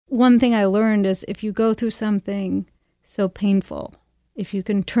one thing I learned is if you go through something so painful, if you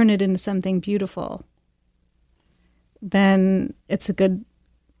can turn it into something beautiful, then it's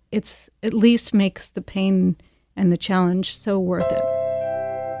at least makes the pain and the challenge so worth it.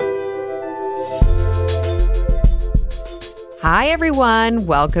 Hi, everyone.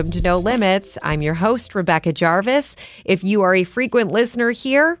 Welcome to No Limits. I'm your host, Rebecca Jarvis. If you are a frequent listener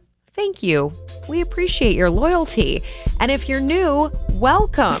here, thank you. We appreciate your loyalty. And if you're new,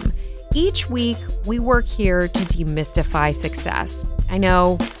 welcome. Each week, we work here to demystify success. I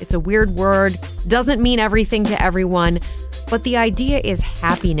know it's a weird word, doesn't mean everything to everyone, but the idea is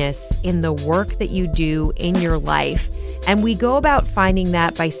happiness in the work that you do in your life. And we go about finding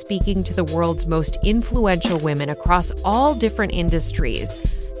that by speaking to the world's most influential women across all different industries.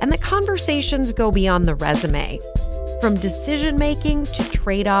 And the conversations go beyond the resume. From decision-making to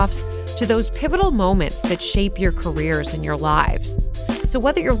trade-offs to those pivotal moments that shape your careers and your lives. So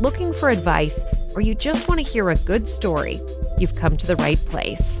whether you're looking for advice or you just want to hear a good story, you've come to the right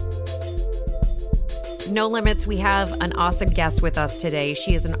place. No Limits, we have an awesome guest with us today.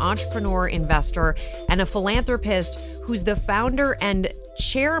 She is an entrepreneur, investor, and a philanthropist who's the founder and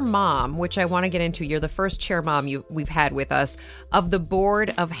chair mom, which I want to get into. You're the first chair mom we've had with us, of the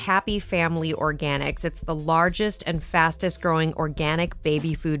board of Happy Family Organics. It's the largest and fastest growing organic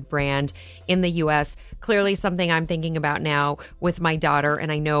baby food brand in the U.S. Clearly something I'm thinking about now with my daughter.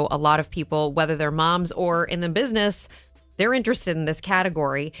 And I know a lot of people, whether they're moms or in the business, they're interested in this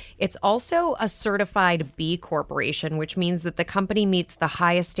category. It's also a certified B Corporation, which means that the company meets the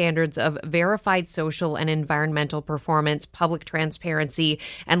highest standards of verified social and environmental performance, public transparency,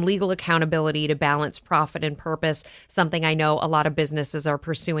 and legal accountability to balance profit and purpose, something I know a lot of businesses are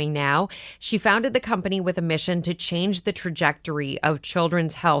pursuing now. She founded the company with a mission to change the trajectory of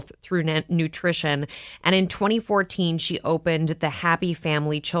children's health through nutrition. And in 2014, she opened the Happy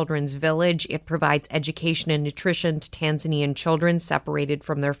Family Children's Village. It provides education and nutrition to Tanzanian children separated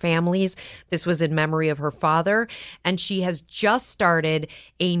from their families. This was in memory of her father. And she has just started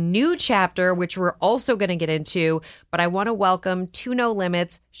a new chapter, which we're also going to get into. But I want to welcome to No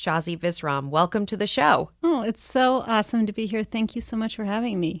Limits, Shazi Visram. Welcome to the show. Oh, it's so awesome to be here. Thank you so much for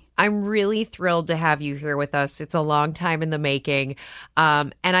having me. I'm really thrilled to have you here with us. It's a long time in the making.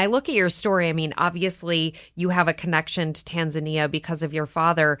 And I look at your story. I mean, obviously, you have a connection to Tanzania because of your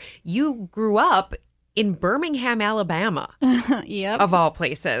father. You grew up in Birmingham, Alabama, Yep. Of all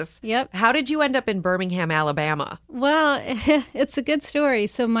places. Yep. How did you end up in Birmingham, Alabama? Well, it's a good story.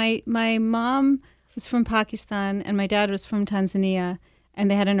 So my mom was from Pakistan and my dad was from Tanzania, and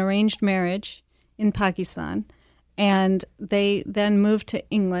they had an arranged marriage in Pakistan. And they then moved to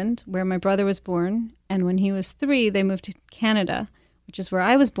England, where my brother was born. And when he was 3, they moved to Canada, which is where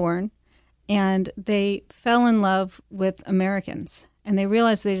I was born. And they fell in love with Americans. And they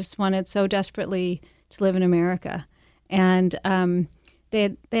realized they just wanted so desperately to live in America. And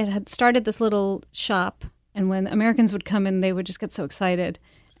they had started this little shop. And when Americans would come in, they would just get so excited.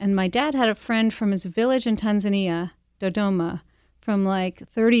 And my dad had a friend from his village in Tanzania, Dodoma, from like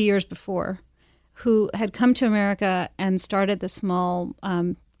 30 years before, who had come to America and started the small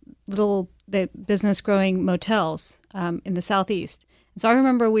the business growing motels in the Southeast. And so I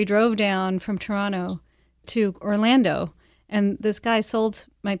remember we drove down from Toronto to Orlando, and this guy sold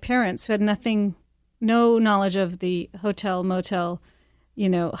my parents, who had no knowledge of the hotel, motel,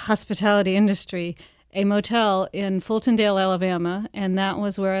 hospitality industry, a motel in Fultondale, Alabama, and that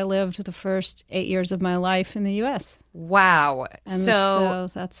was where I lived the first 8 years of my life in the U.S. Wow. And so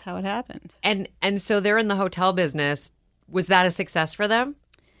that's how it happened. And so they're in the hotel business. Was that a success for them?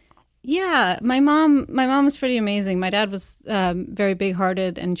 Yeah, my mom was pretty amazing. My dad was very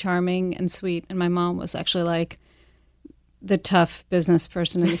big-hearted and charming and sweet, and my mom was actually like the tough business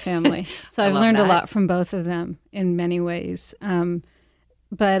person in the family. So I've learned a lot from both of them in many ways.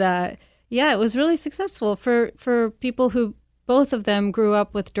 But it was really successful for people who, both of them grew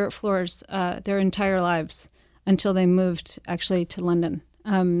up with dirt floors their entire lives until they moved actually to London.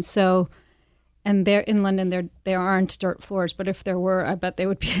 And there in London, there aren't dirt floors, but if there were, I bet they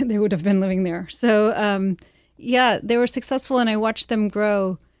would have been living there. So they were successful, and I watched them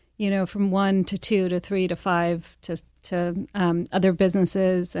grow, from 1 to 2 to 3 to 5 to other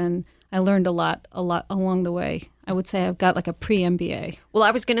businesses, and I learned a lot along the way. I would say I've got like a pre-MBA. Well,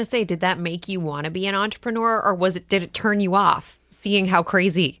 I was going to say, did that make you want to be an entrepreneur, or did it turn you off seeing how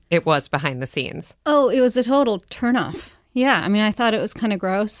crazy it was behind the scenes? Oh, it was a total turnoff. Yeah, I mean, I thought it was kind of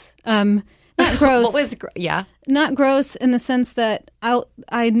gross. Not gross. Not gross in the sense that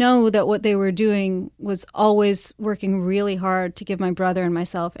I know that what they were doing was always working really hard to give my brother and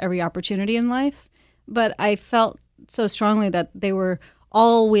myself every opportunity in life. But I felt so strongly that they were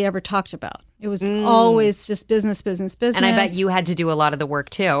all we ever talked about. It was always just business, business, business. And I bet you had to do a lot of the work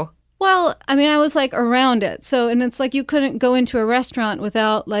too. Well, I mean, I was like around it. So, and it's like you couldn't go into a restaurant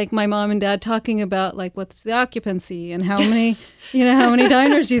without like my mom and dad talking about like what's the occupancy and how many, how many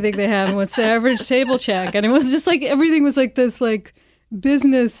diners do you think they have and what's the average table check. And it was just like everything was like this like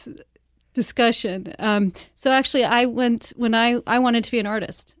business discussion. So actually I went when I wanted to be an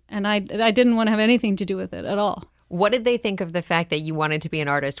artist and I didn't want to have anything to do with it at all. What did they think of the fact that you wanted to be an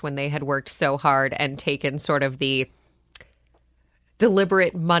artist when they had worked so hard and taken sort of the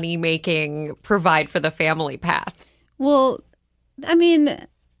deliberate money-making, provide for the family path? Well, I mean,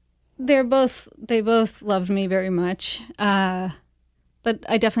 they both loved me very much. But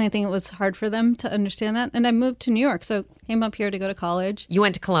I definitely think it was hard for them to understand that. And I moved to New York, so came up here to go to college. You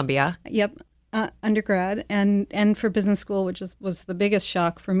went to Columbia. Yep, undergrad and for business school, which was the biggest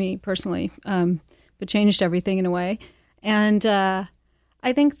shock for me personally, but changed everything in a way. And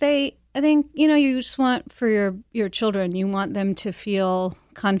I think you just want for your children, you want them to feel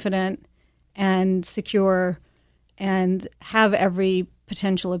confident and secure and have every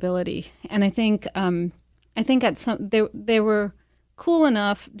potential ability. And I think at some they were cool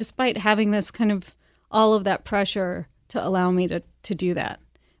enough, despite having this kind of all of that pressure, to allow me to do that.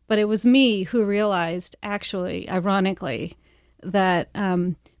 But it was me who realized, actually, ironically, that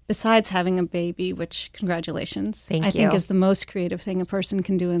besides having a baby, which congratulations, I think is the most creative thing a person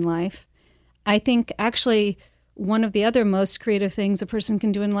can do in life. I think actually one of the other most creative things a person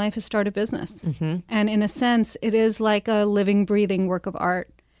can do in life is start a business. Mm-hmm. And in a sense, it is like a living, breathing work of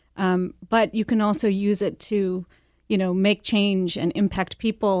art. But you can also use it to, make change and impact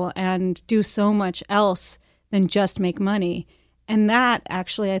people and do so much else than just make money. And that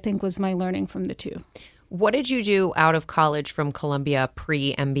actually, I think, was my learning from the two. What did you do out of college from Columbia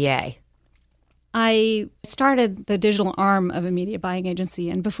pre-MBA? I started the digital arm of a media buying agency.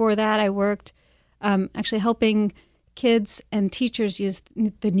 And before that, I worked actually helping kids and teachers use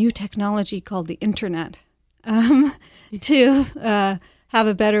the new technology called the internet to have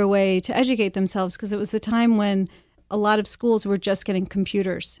a better way to educate themselves, because it was the time when a lot of schools were just getting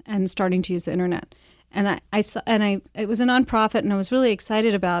computers and starting to use the internet. And it was a nonprofit, and I was really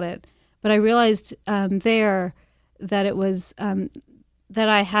excited about it. But I realized there that it was that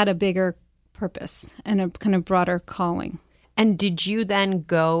I had a bigger purpose and a kind of broader calling. And did you then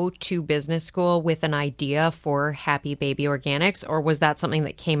go to business school with an idea for Happy Baby Organics, or was that something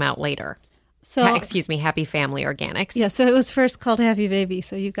that came out later? So, Happy Family Organics. Yeah, so it was first called Happy Baby,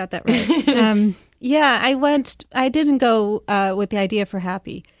 so you got that right. I didn't go with the idea for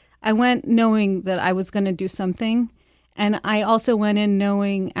Happy. I went knowing that I was going to do something. And I also went in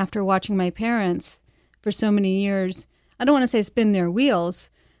knowing, after watching my parents for so many years, I don't want to say spin their wheels,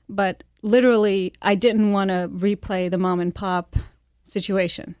 but literally I didn't want to replay the mom and pop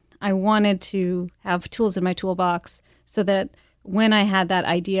situation. I wanted to have tools in my toolbox so that when I had that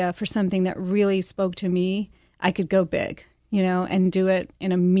idea for something that really spoke to me, I could go big, and do it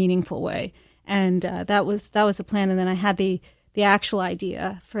in a meaningful way. And that was the plan. And then I had the actual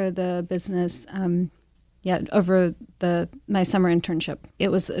idea for the business over my summer internship.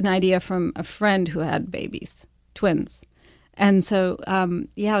 It was an idea from a friend who had babies, twins. And so, I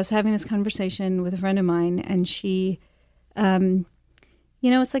was having this conversation with a friend of mine, and she,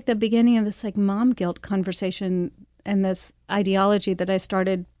 it's like the beginning of this like mom guilt conversation and this ideology that I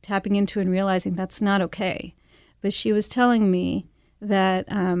started tapping into and realizing that's not okay. But she was telling me that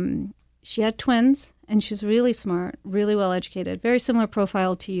she had twins, and she was really smart, really well educated, very similar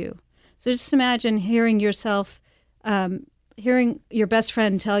profile to you. So just imagine hearing your best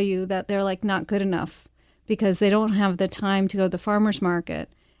friend tell you that they're like not good enough because they don't have the time to go to the farmer's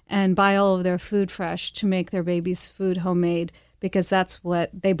market and buy all of their food fresh to make their baby's food homemade because that's what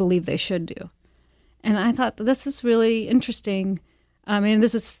they believe they should do. And I thought, this is really interesting. I mean,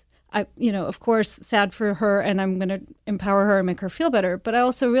 this is, of course, sad for her, and I'm going to empower her and make her feel better. But I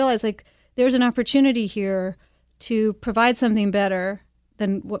also realized, like, there's an opportunity here to provide something better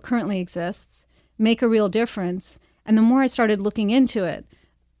than what currently exists, make a real difference. And the more I started looking into it,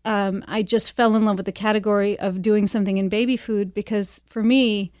 I just fell in love with the category of doing something in baby food, because for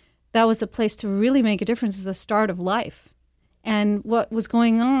me, that was a place to really make a difference at the start of life. And what was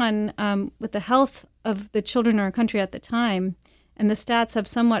going on with the health of the children in our country at the time, and the stats have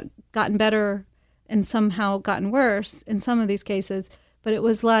somewhat gotten better and somehow gotten worse in some of these cases, but it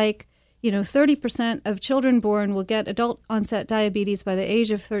was like, 30% of children born will get adult onset diabetes by the age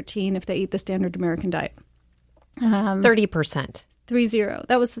of 13 if they eat the standard American diet. 30%. 30.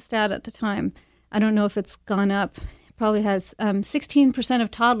 That was the stat at the time. I don't know if it's gone up. It probably has. 16% of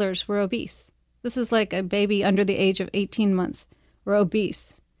toddlers were obese. This is like a baby under the age of 18 months were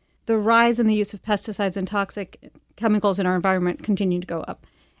obese. The rise in the use of pesticides and toxic chemicals in our environment continued to go up.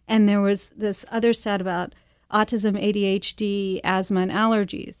 And there was this other stat about autism, ADHD, asthma, and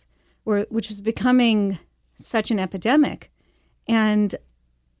allergies, which was becoming such an epidemic. And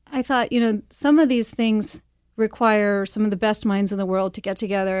I thought, some of these things require some of the best minds in the world to get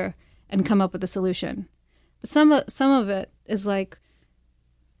together and come up with a solution. But some of it is like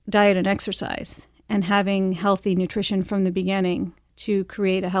diet and exercise and having healthy nutrition from the beginning to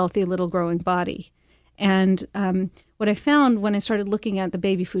create a healthy little growing body. And what I found when I started looking at the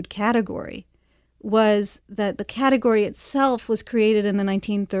baby food category was that the category itself was created in the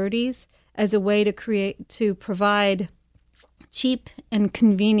 1930s as a way to provide cheap and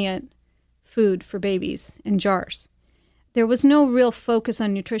convenient food for babies in jars. There was no real focus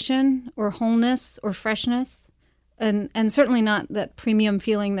on nutrition or wholeness or freshness, and certainly not that premium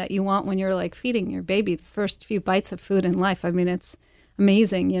feeling that you want when you're like feeding your baby the first few bites of food in life. I mean, it's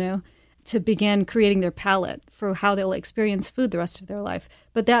amazing, to begin creating their palate for how they'll experience food the rest of their life.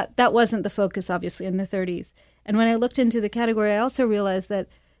 But that wasn't the focus, obviously, in the 30s. And when I looked into the category, I also realized that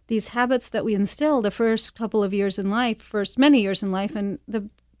these habits that we instill the first couple of years in life, first many years in life, and the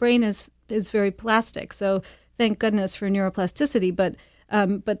brain is very plastic. So thank goodness for neuroplasticity.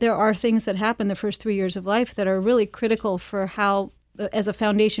 But there are things that happen the first 3 years of life that are really critical for how, as a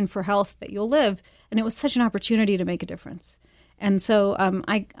foundation for health, that you'll live. And it was such an opportunity to make a difference. And so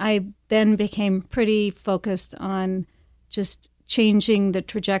I then became pretty focused on just changing the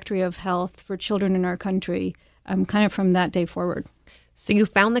trajectory of health for children in our country, kind of from that day forward. So you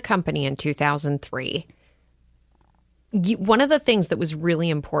found the company in 2003. One of the things that was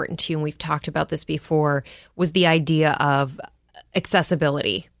really important to you, and we've talked about this before, was the idea of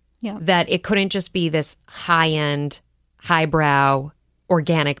accessibility. Yeah. That it couldn't just be this high-end, highbrow,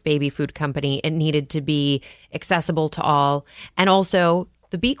 organic baby food company. It needed to be accessible to all. And also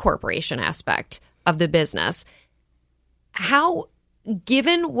the B Corporation aspect of the business. How,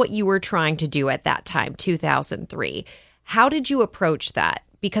 given what you were trying to do at that time, 2003, how did you approach that?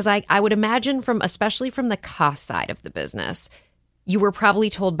 Because I would imagine especially from the cost side of the business, you were probably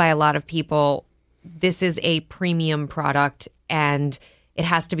told by a lot of people, this is a premium product and it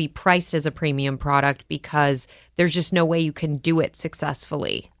has to be priced as a premium product because there's just no way you can do it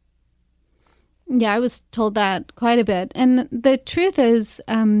successfully. Yeah, I was told that quite a bit. And the truth is,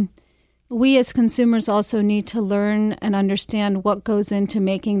 we as consumers also need to learn and understand what goes into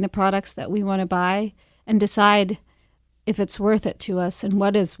making the products that we want to buy and decide if it's worth it to us and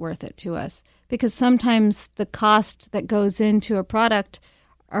what is worth it to us. Because sometimes the cost that goes into a product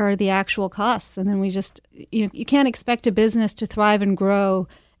are the actual costs. And then we just, you can't expect a business to thrive and grow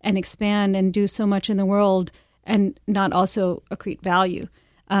and expand and do so much in the world and not also accrete value.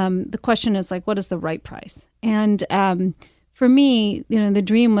 The question is like, what is the right price? And for me, the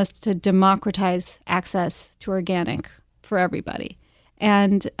dream was to democratize access to organic for everybody.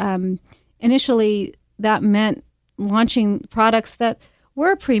 And initially that meant launching products that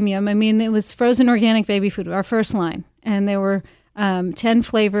were premium. I mean, it was frozen organic baby food, our first line. And there were 10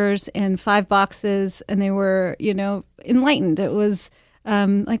 flavors in 5 boxes, and they were, enlightened. It was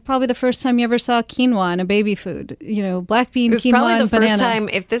like probably the first time you ever saw quinoa in a baby food, black bean, quinoa, and banana. It was probably the first time,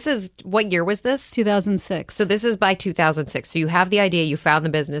 if this is, what year was this? 2006. So this is by 2006. So you have the idea, you found the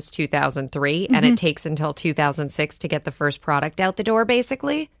business 2003, and it takes until 2006 to get the first product out the door,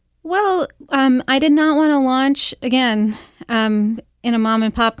 basically? Well, I did not want to launch, again, in a mom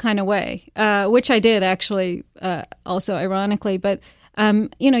and pop kind of way, which I did actually, also ironically. But,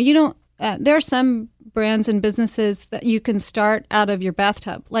 you don't, there are some brands and businesses that you can start out of your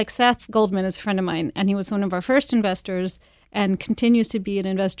bathtub. Like Seth Goldman is a friend of mine, and he was one of our first investors and continues to be an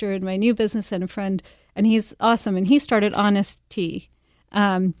investor in my new business and a friend. And he's awesome. And he started Honest Tea.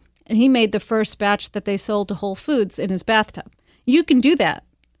 And he made the first batch that they sold to Whole Foods in his bathtub. You can do that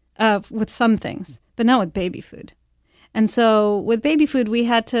with some things, but not with baby food. And so with baby food, we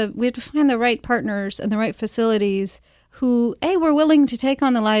had to find the right partners and the right facilities who, were willing to take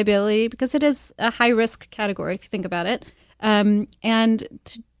on the liability because it is a high-risk category, if you think about it, and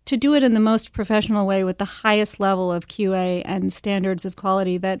to do it in the most professional way with the highest level of QA and standards of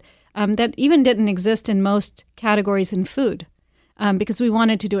quality that even didn't exist in most categories in food because we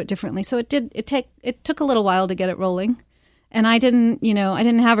wanted to do it differently. So it took a little while to get it rolling. And I didn't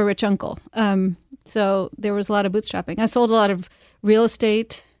have a rich uncle. So there was a lot of bootstrapping. I sold a lot of real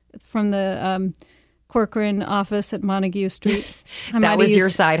estate from the Corcoran office at Montague Street. That was your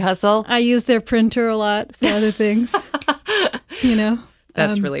side hustle? I used their printer a lot for other things,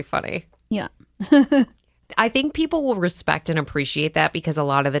 That's really funny. Yeah. I think people will respect and appreciate that because a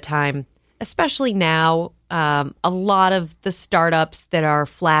lot of the time, especially now, a lot of the startups that are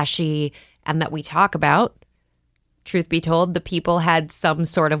flashy and that we talk about, truth be told, the people had some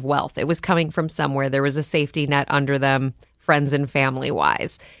sort of wealth. It was coming from somewhere. There was a safety net under them, friends and family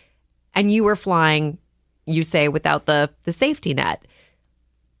wise. And you were flying, you say, without the safety net.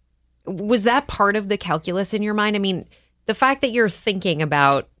 Was that part of the calculus in your mind? I mean, the fact that you're thinking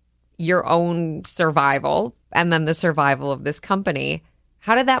about your own survival and then the survival of this company,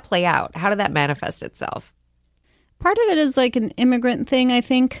 how did that play out? How did that manifest itself? Part of it is like an immigrant thing, I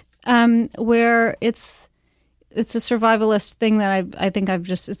think, where it's a survivalist thing that I think I've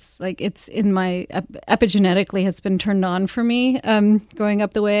just, it's like it's in my, epigenetically has been turned on for me growing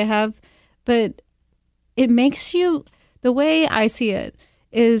up the way I have. But it makes you, the way I see it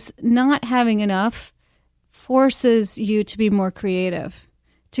is not having enough forces you to be more creative,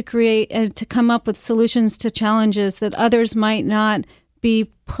 to create and to come up with solutions to challenges that others might not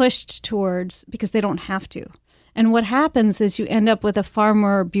be pushed towards because they don't have to. And what happens is you end up with a far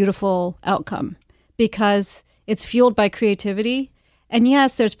more beautiful outcome because it's fueled by creativity. And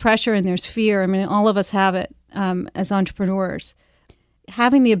yes, there's pressure and there's fear. I mean, all of us have it as entrepreneurs.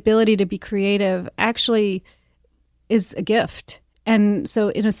 Having the ability to be creative actually is a gift. And so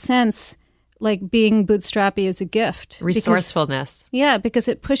in a sense, like being bootstrappy is a gift. Resourcefulness. Because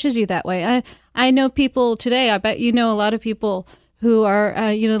it pushes you that way. I know people today, I bet you know a lot of people who are,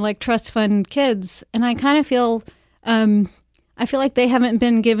 like trust fund kids. And I kind of feel, I feel like they haven't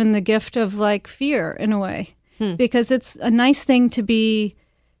been given the gift of like fear in a way. Because it's a nice thing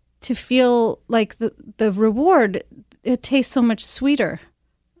to feel like the reward, it tastes so much sweeter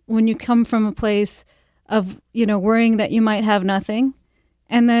when you come from a place of, worrying that you might have nothing.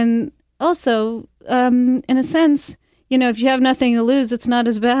 And then also, in a sense, if you have nothing to lose, it's not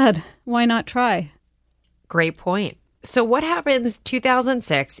as bad. Why not try? Great point. So what happens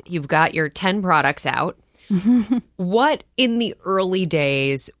 2006, you've got your 10 products out. What in the early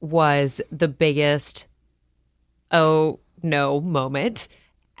days was the biggest, oh no moment?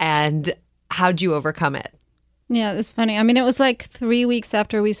 And how'd you overcome it? Yeah, it's funny. I mean, it was like 3 weeks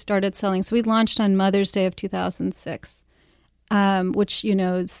after we started selling. So we launched on Mother's Day of 2006, which,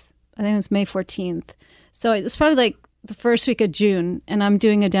 is, I think it was May 14th. So it was probably like the first week of June, and I'm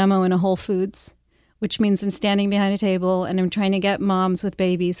doing a demo in a Whole Foods, which means I'm standing behind a table and I'm trying to get moms with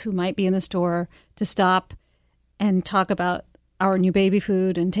babies who might be in the store to stop and talk about our new baby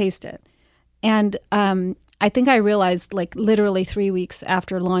food and taste it. And I think I realized like literally 3 weeks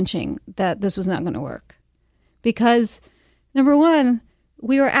after launching that this was not going to work. Because, number one,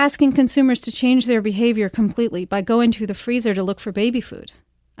 we were asking consumers to change their behavior completely by going to the freezer to look for baby food.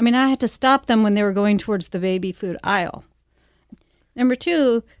 I mean, I had to stop them when they were going towards the baby food aisle. Number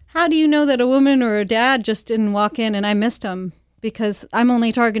two, how do you know that a woman or a dad just didn't walk in and I missed them? Because I'm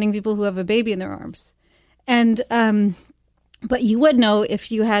only targeting people who have a baby in their arms. And, but you would know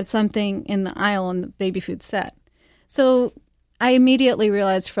if you had something in the aisle on the baby food set. So I immediately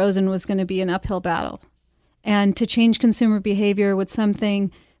realized frozen was going to be an uphill battle. And to change consumer behavior with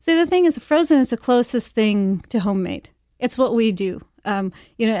something. See, the thing is, frozen is the closest thing to homemade. It's what we do.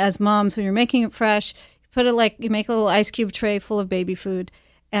 As moms, when you're making it fresh, you make a little ice cube tray full of baby food,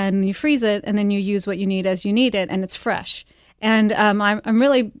 and you freeze it, and then you use what you need as you need it, and it's fresh. And I'm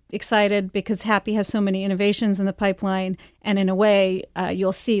really excited because Happy has so many innovations in the pipeline, and in a way,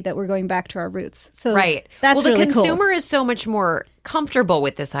 you'll see that we're going back to our roots. So right. That's well, the really consumer cool. is so much more comfortable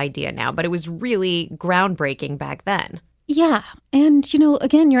with this idea now, but it was really groundbreaking back then. Yeah, and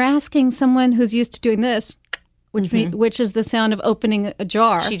again, you're asking someone who's used to doing this, which is the sound of opening a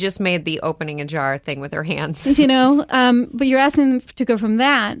jar. She just made the opening a jar thing with her hands. But you're asking them to go from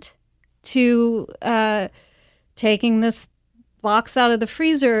that to taking this box out of the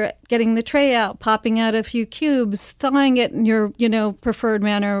freezer, getting the tray out, popping out a few cubes, thawing it in your, preferred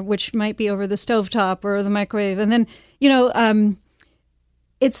manner, which might be over the stovetop or the microwave. And then,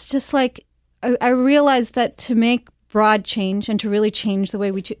 it's just like I realized that to make broad change and to really change the way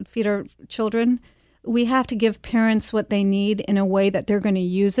we feed our children, we have to give parents what they need in a way that they're going to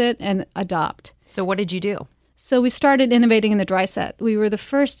use it and adopt. So what did you do? So we started innovating in the dry set. We were the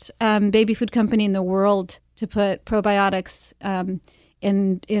first baby food company in the world to put probiotics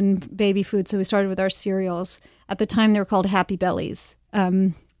in baby food. So we started with our cereals. At the time, they were called Happy Bellies.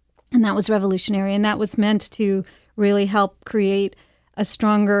 And that was revolutionary. And that was meant to really help create a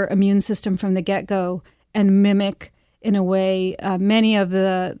stronger immune system from the get-go and mimic, in a way, many of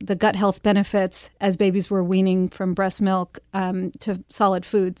the gut health benefits as babies were weaning from breast milk to solid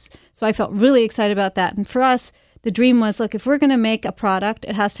foods. So I felt really excited about that. And for us, the dream was, look, if we're going to make a product,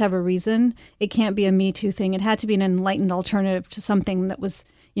 it has to have a reason. It can't be a Me Too thing. It had to be an enlightened alternative to something that was,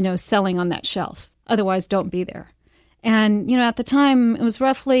 selling on that shelf. Otherwise, don't be there. And, you know, at the time, it was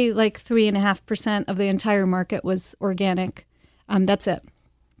roughly like 3.5% of the entire market was organic. That's it.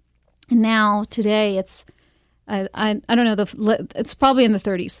 And now, today, it's, I don't know, it's probably in the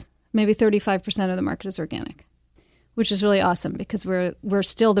 30s. Maybe 35% of the market is organic, which is really awesome because we're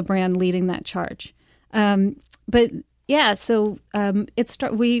still the brand leading that charge. But yeah, so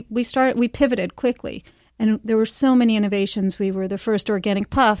we pivoted quickly, and there were so many innovations. We were the first organic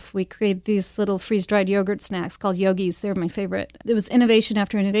puff. We created these little freeze-dried yogurt snacks called Yogis. They're my favorite. It was innovation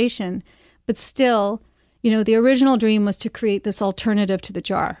after innovation, but still, you know, the original dream was to create this alternative to the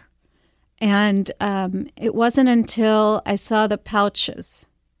jar. And it wasn't until I saw the pouches,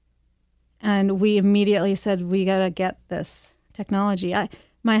 and we immediately said, we got to get this technology.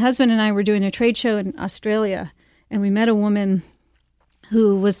 My husband and I were doing a trade show in Australia, and we met a woman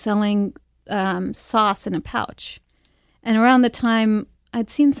who was selling sauce in a pouch. And around the time, I'd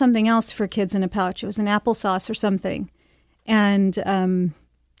seen something else for kids in a pouch. It was an applesauce or something. And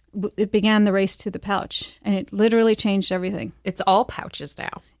it began the race to the pouch, and it literally changed everything. It's all pouches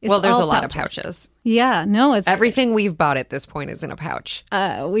now. There's a lot of pouches. Yeah, no, it's everything we've bought at this point is in a pouch.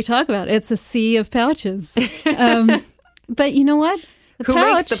 We talk about it. It's a sea of pouches. But you know what? Who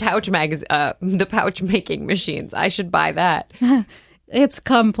makes the pouch making machines? I should buy that. It's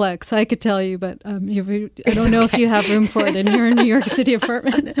complex, I could tell you, but I don't know if you have room for it in your New York City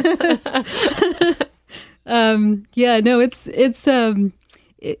apartment.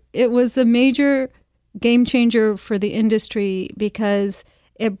 It was a major game changer for the industry because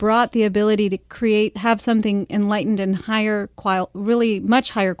it brought the ability to have something enlightened and really much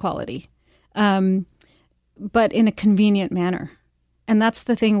higher quality, but in a convenient manner. And that's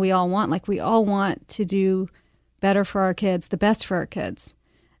the thing we all want. Like, we all want to do better for our kids, the best for our kids.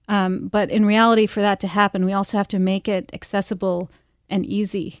 But in reality, for that to happen, we also have to make it accessible and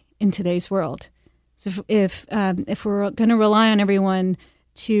easy in today's world. So if we're going to rely on everyone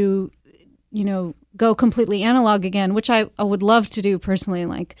to, you know, go completely analog again, which I would love to do personally,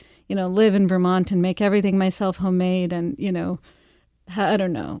 like, you know, live in Vermont and make everything myself homemade and, you know, I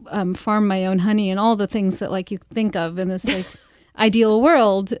don't know, farm my own honey and all the things that, like, you think of in this, like, ideal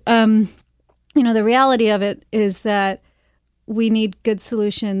world. You know, the reality of it is that we need good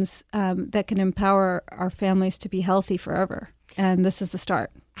solutions that can empower our families to be healthy forever. And this is the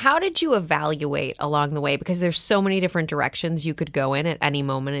start. How did you evaluate along the way? Because there's so many different directions you could go in at any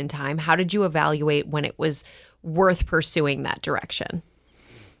moment in time. How did you evaluate when it was worth pursuing that direction?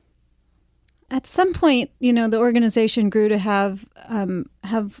 At some point, you know, the organization grew to have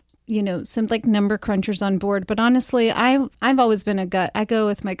you know, some like number crunchers on board. But honestly, I've always been a gut. I go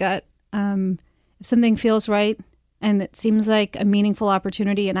with my gut. If something feels right and it seems like a meaningful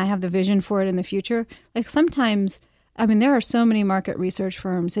opportunity and I have the vision for it in the future, like sometimes, I mean, there are so many market research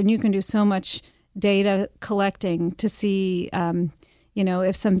firms and you can do so much data collecting to see, you know,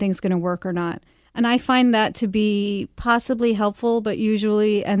 if something's going to work or not. And I find that to be possibly helpful, but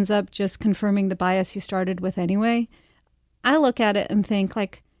usually ends up just confirming the bias you started with anyway. I look at it and think,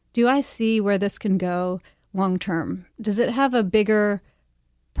 like, do I see where this can go long term? Does it have a bigger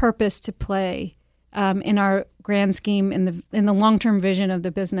purpose to play in our grand scheme, in the long-term vision of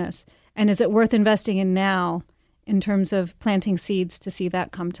the business? And is it worth investing in now in terms of planting seeds to see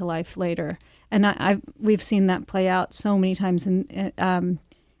that come to life later? And we've seen that play out so many times. And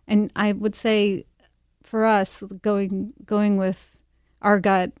I would say for us, going with our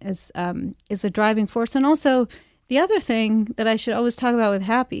gut is a driving force. And also the other thing that I should always talk about with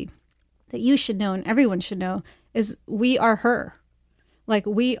Happy, that you should know and everyone should know, is we are her. Like,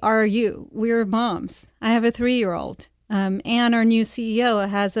 we are you. We're moms. I have a 3-year-old. Anne, our new CEO,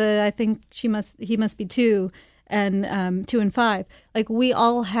 has I think he must be 2 and 2 and 5. Like, we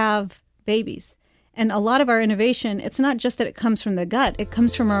all have babies. And a lot of our innovation, it's not just that it comes from the gut, it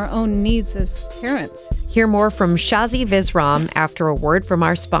comes from our own needs as parents. Hear more from Shazi Visram after a word from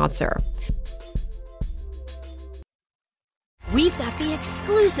our sponsor. We've got the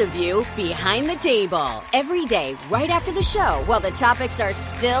exclusive view behind the table. Every day, right after the show, while the topics are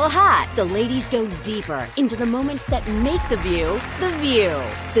still hot, the ladies go deeper into the moments that make the View the View.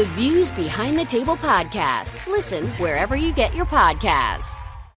 The Views Behind the Table podcast. Listen wherever you get your podcasts.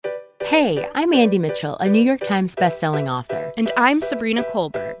 Hey, I'm Andy Mitchell, a New York Times bestselling author. And I'm Sabrina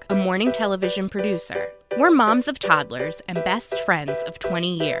Kohlberg, a morning television producer. We're moms of toddlers and best friends of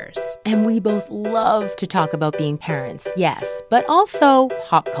 20 years. And we both love to talk about being parents, yes, but also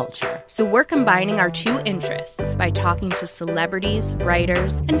pop culture. So we're combining our two interests by talking to celebrities,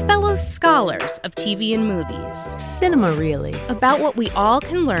 writers, and fellow scholars of TV and movies. Cinema, really. About what we all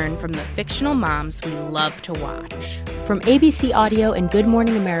can learn from the fictional moms we love to watch. From ABC Audio and Good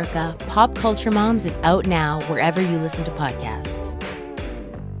Morning America, Pop Culture Moms is out now wherever you listen to podcasts.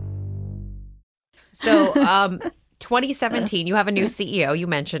 So, 2017, you have a new CEO. You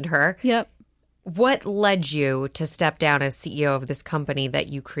mentioned her. Yep. What led you to step down as CEO of this company that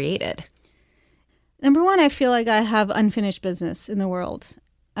you created? Number one, I feel like I have unfinished business in the world.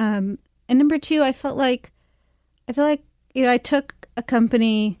 And number two, I feel like, I took a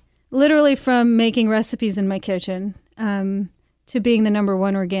company literally from making recipes in my kitchen to being the number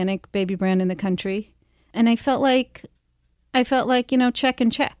one organic baby brand in the country. And I felt like, check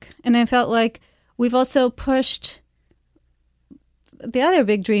and check. And I felt like we've also pushed the other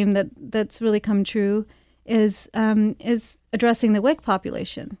big dream that's really come true is addressing the WIC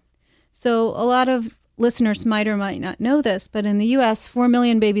population. So a lot of listeners might or might not know this, but in the U.S., 4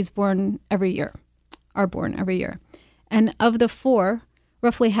 million babies are born every year. And of the 4,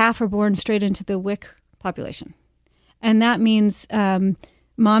 roughly half are born straight into the WIC population. And that means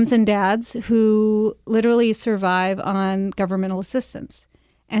moms and dads who literally survive on governmental assistance.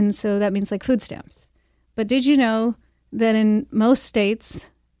 And so that means like food stamps. But did you know that in most states,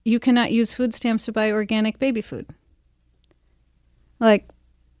 you cannot use food stamps to buy organic baby food? Like,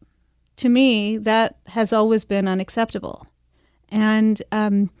 to me, that has always been unacceptable. And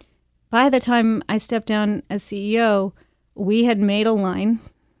by the time I stepped down as CEO, we had made a line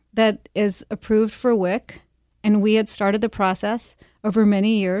that is approved for WIC, and we had started the process over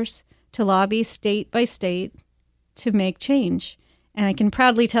many years to lobby state by state to make change. And I can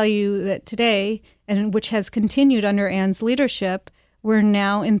proudly tell you that today, and which has continued under Anne's leadership, we're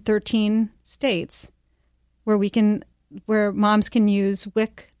now in 13 states where moms can use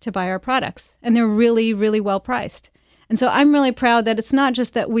WIC to buy our products. And they're really, really well priced. And so I'm really proud that it's not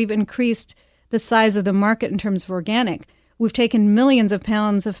just that we've increased the size of the market in terms of organic. We've taken millions of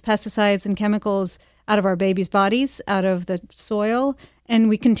pounds of pesticides and chemicals out of our babies' bodies, out of the soil, and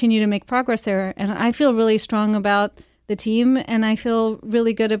we continue to make progress there. And I feel really strong about the team, and I feel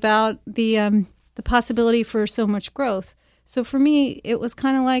really good about the possibility for so much growth. So for me, it was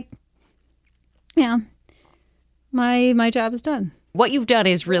kind of like, yeah, my job is done. What you've done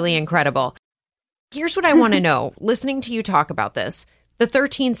is really incredible. Here's what I want to know, listening to you talk about this. The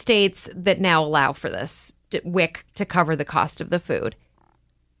 13 states that now allow for this WIC to cover the cost of the food.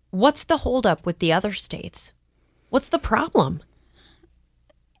 What's the holdup with the other states? What's the problem?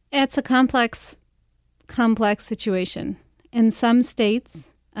 It's a complex situation. In some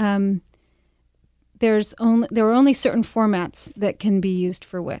states, there are only certain formats that can be used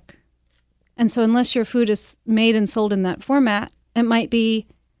for WIC. And so unless your food is made and sold in that format, it might be,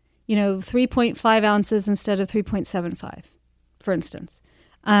 3.5 ounces instead of 3.75, for instance.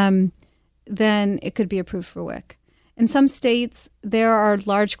 Then it could be approved for WIC. In some states, there are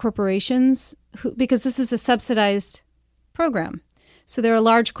large corporations because this is a subsidized program. So there are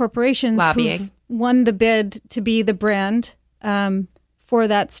large corporations who've won the bid to be the brand for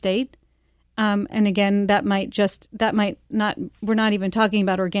that state. And again, that might not, we're not even talking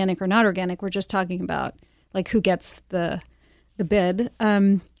about organic or not organic. We're just talking about like who gets the bid.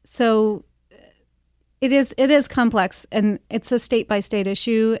 So it is complex, and it's a state by state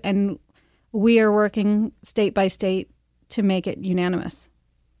issue, and we are working state by state to make it unanimous.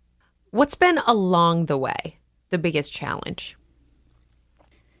 What's been along the way the biggest challenge?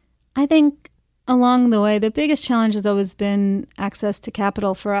 I think along the way, the biggest challenge has always been access to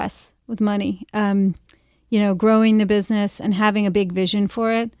capital for us with money. Growing the business and having a big vision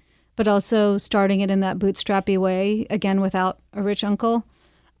for it, but also starting it in that bootstrappy way, again, without a rich uncle.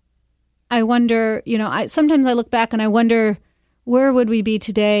 I wonder, sometimes I look back and I wonder, where would we be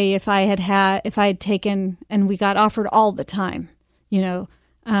today if I had taken, and we got offered all the time,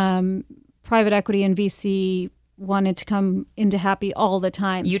 private equity and VC wanted to come into Happy all the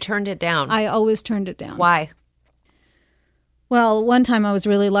time. You turned it down. I always turned it down. Why? Well, one time I was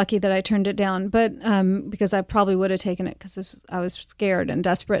really lucky that I turned it down, but because I probably would have taken it because I was scared and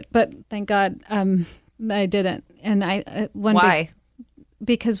desperate. But thank God I didn't. And Why?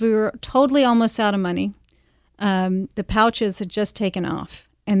 Because we were totally almost out of money. The pouches had just taken off,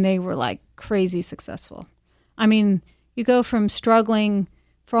 and they were like crazy successful. I mean, you go from struggling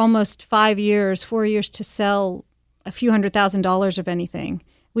for almost 4 years to sell a few $100,000 of anything.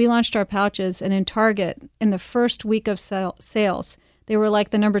 We launched our pouches, and in Target, in the first week of sales, they were like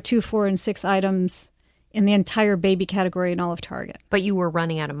the number 2, 4, and 6 items in the entire baby category in all of Target. But you were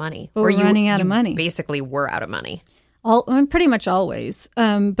running out of money. But we're running out of money. Basically were out of money. Pretty much always.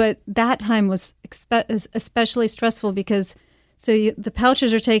 But that time was especially stressful because the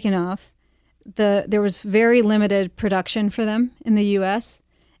pouches are taken off. There was very limited production for them in the U.S.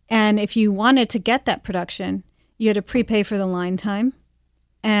 And if you wanted to get that production, you had to prepay for the line time.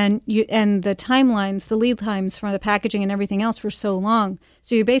 And the timelines, the lead times for the packaging and everything else were so long.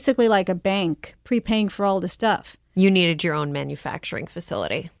 So you're basically like a bank prepaying for all the stuff. You needed your own manufacturing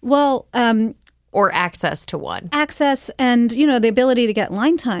facility. Well, or access to one. Access and, the ability to get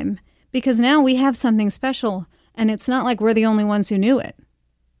line time. Because now we have something special, and it's not like we're the only ones who knew it.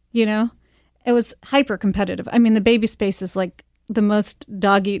 It was hyper competitive. I mean, the baby space is like the most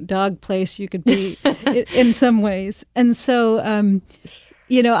dog-eat-dog place you could be in some ways. And so,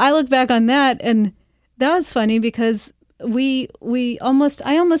 I look back on that, and that was funny because I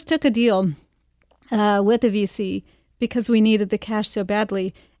almost took a deal with a VC because we needed the cash so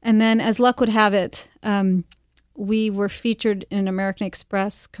badly. And then, as luck would have it, we were featured in an American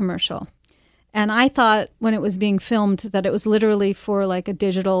Express commercial. And I thought when it was being filmed that it was literally for like a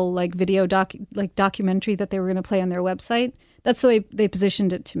digital video documentary that they were going to play on their website. That's the way they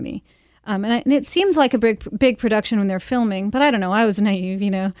positioned it to me. And it seemed like a big production when they're filming, but I don't know. I was naive,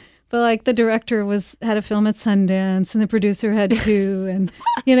 But the director had a film at Sundance, and the producer had two, and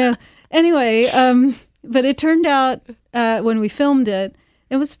Anyway, but it turned out when we filmed it,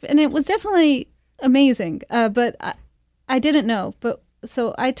 it was definitely amazing. But I didn't know. But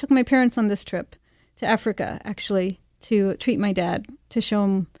so I took my parents on this trip to Africa, actually, to treat my dad, to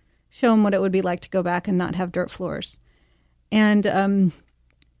show him what it would be like to go back and not have dirt floors. And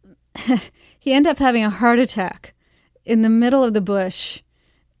he ended up having a heart attack in the middle of the bush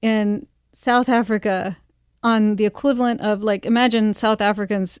in South Africa on the equivalent of, imagine South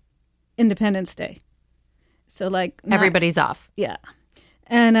Africans' Independence Day. So, everybody's off. Yeah.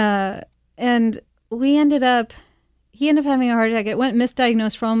 And he ended up having a heart attack. It went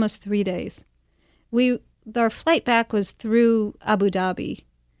misdiagnosed for almost 3 days. Our flight back was through Abu Dhabi.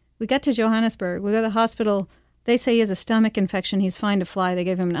 We got to Johannesburg. We go to the hospital. They say he has a stomach infection. He's fine to fly. They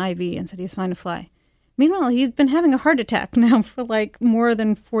gave him an IV and said he's fine to fly. Meanwhile, he's been having a heart attack now for more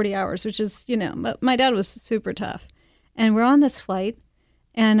than 40 hours, which is, but my dad was super tough. And we're on this flight,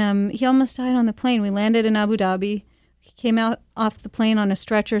 and he almost died on the plane. We landed in Abu Dhabi. He came out off the plane on a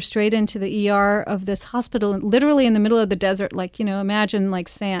stretcher straight into the ER of this hospital, literally in the middle of the desert, imagine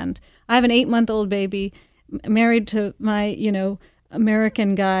sand. I have an 8-month-old baby, married to my,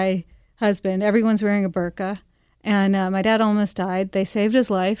 American guy husband. Everyone's wearing a burqa. And my dad almost died. They saved his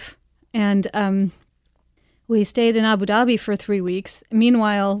life. And we stayed in Abu Dhabi for 3 weeks.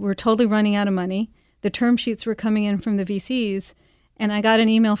 Meanwhile, we're totally running out of money. The term sheets were coming in from the VCs. And I got an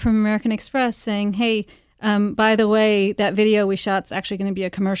email from American Express saying, hey, by the way, that video we shot's actually going to be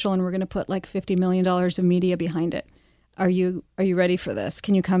a commercial, and we're going to put $50 million of media behind it. Are you ready for this?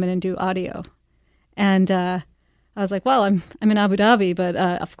 Can you come in and do audio? And I was like, well, I'm in Abu Dhabi, but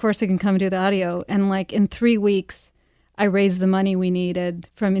of course I can come do the audio. And in 3 weeks, I raised the money we needed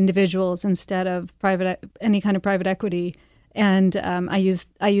from individuals instead of any kind of private equity. And I used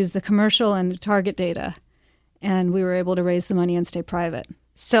the commercial and the target data, and we were able to raise the money and stay private.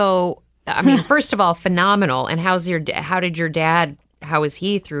 So, first of all, phenomenal. And how is your dad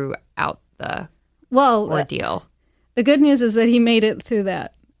throughout the ordeal? The good news is that he made it through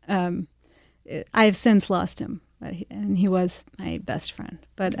that. I have since lost him, and he was my best friend.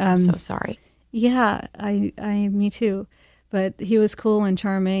 But I'm so sorry. Yeah, me too. But he was cool and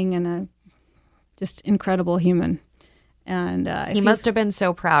charming and a just incredible human. And he must have been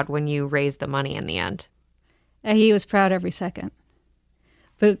so proud when you raised the money in the end. He was proud every second.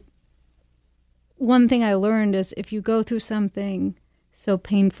 But one thing I learned is if you go through something so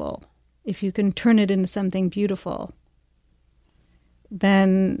painful, if you can turn it into something beautiful,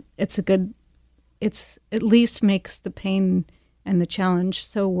 then it at least makes the pain and the challenge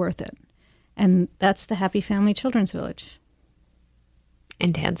so worth it. And that's the Happy Family Children's Village.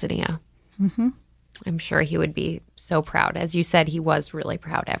 In Tanzania. Mm-hmm. I'm sure he would be so proud. As you said, he was really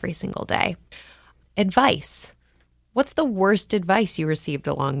proud every single day. Advice. What's the worst advice you received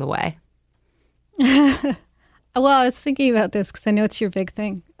along the way? Well, I was thinking about this because I know it's your big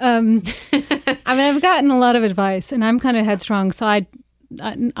thing. I've gotten a lot of advice, and I'm kind of headstrong, so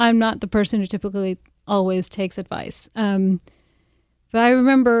I'm not the person who typically always takes advice. But I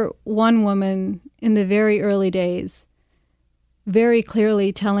remember one woman in the very early days very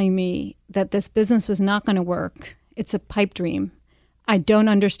clearly telling me that this business was not going to work. It's a pipe dream. I don't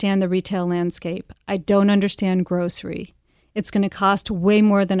understand the retail landscape. I don't understand grocery. It's going to cost way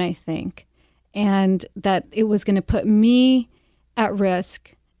more than I think. and that it was going to put me at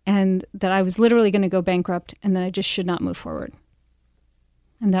risk, and that I was literally going to go bankrupt, and that I just should not move forward.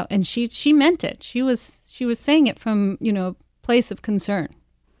 And she meant it. She was saying it from, place of concern.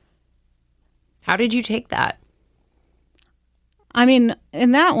 How did you take that? I mean,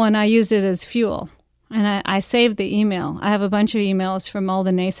 in that one, I used it as fuel, and I saved the email. I have a bunch of emails from all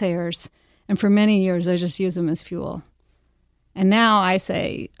the naysayers, and for many years, I just use them as fuel. And now I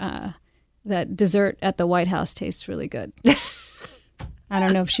say that dessert at the White House tastes really good. I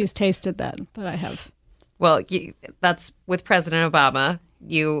don't know if she's tasted that, but I have. Well, that's with President Obama.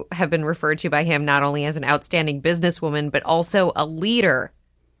 You have been referred to by him not only as an outstanding businesswoman, but also a leader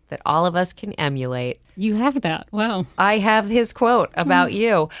that all of us can emulate. You have that. Wow. I have his quote about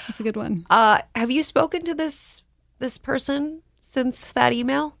you. That's a good one. Have you spoken to this person since that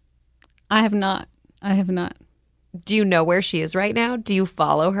email? I have not. Do you know where she is right now? Do you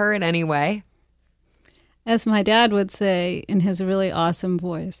follow her in any way? As my dad would say in his really awesome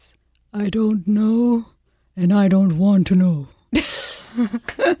voice, I don't know, and I don't want to know.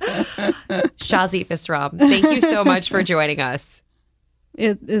 Shazi Visram, thank you so much for joining us.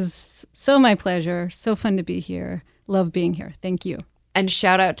 It is so my pleasure. So fun to be here. Love being here. Thank you. And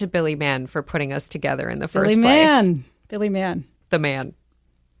shout out to Billy Mann for putting us together in the first place. Billy Mann. The man.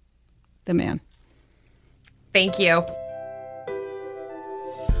 Thank you.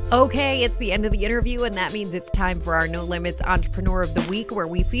 Okay, it's the end of the interview, and that means it's time for our No Limits Entrepreneur of the Week, where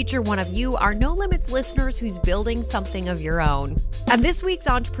we feature one of you, our No Limits listeners, who's building something of your own. And this week's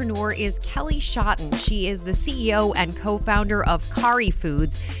entrepreneur is Kelly Schotten. She is the CEO and co-founder of Kari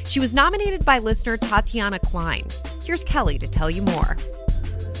Foods. She was nominated by listener Tatiana Klein. Here's Kelly to tell you more.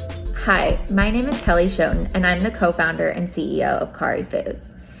 Hi, my name is Kelly Schotten, and I'm the co-founder and CEO of Kari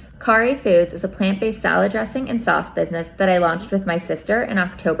Foods. Kari Foods is a plant-based salad dressing and sauce business that I launched with my sister in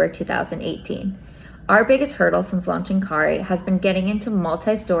October 2018. Our biggest hurdle since launching Kari has been getting into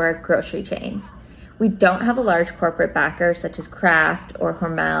multi-store grocery chains. We don't have a large corporate backer such as Kraft or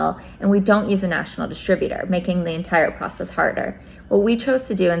Hormel, and we don't use a national distributor, making the entire process harder. What we chose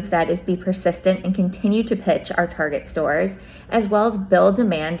to do instead is be persistent and continue to pitch our target stores, as well as build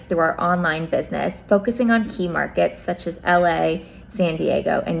demand through our online business, focusing on key markets such as LA, San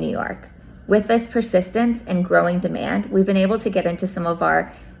Diego, and New York. With this persistence and growing demand, we've been able to get into some of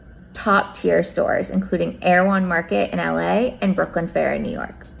our top tier stores, including Erewhon Market in LA and Brooklyn Fair in New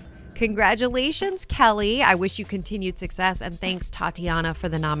York. Congratulations, Kelly. I wish you continued success, and thanks, Tatiana, for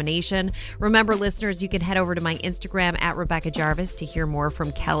the nomination. Remember, listeners, you can head over to my Instagram at Rebecca Jarvis to hear more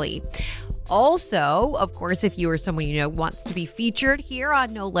from Kelly. Also, of course, if you or someone you know wants to be featured here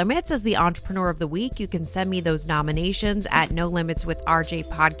on No Limits as the Entrepreneur of the Week, you can send me those nominations at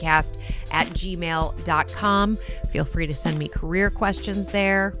nolimitswithrjpodcast@gmail.com. Feel free to send me career questions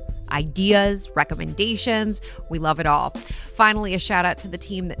there, ideas, recommendations. We love it all. Finally, a shout out to the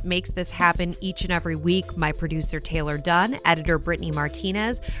team that makes this happen each and every week. My producer, Taylor Dunn, editor, Brittany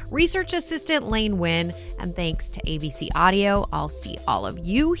Martinez, research assistant, Lane Wynn, and thanks to ABC Audio. I'll see all of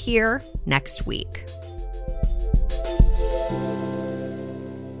you here next week.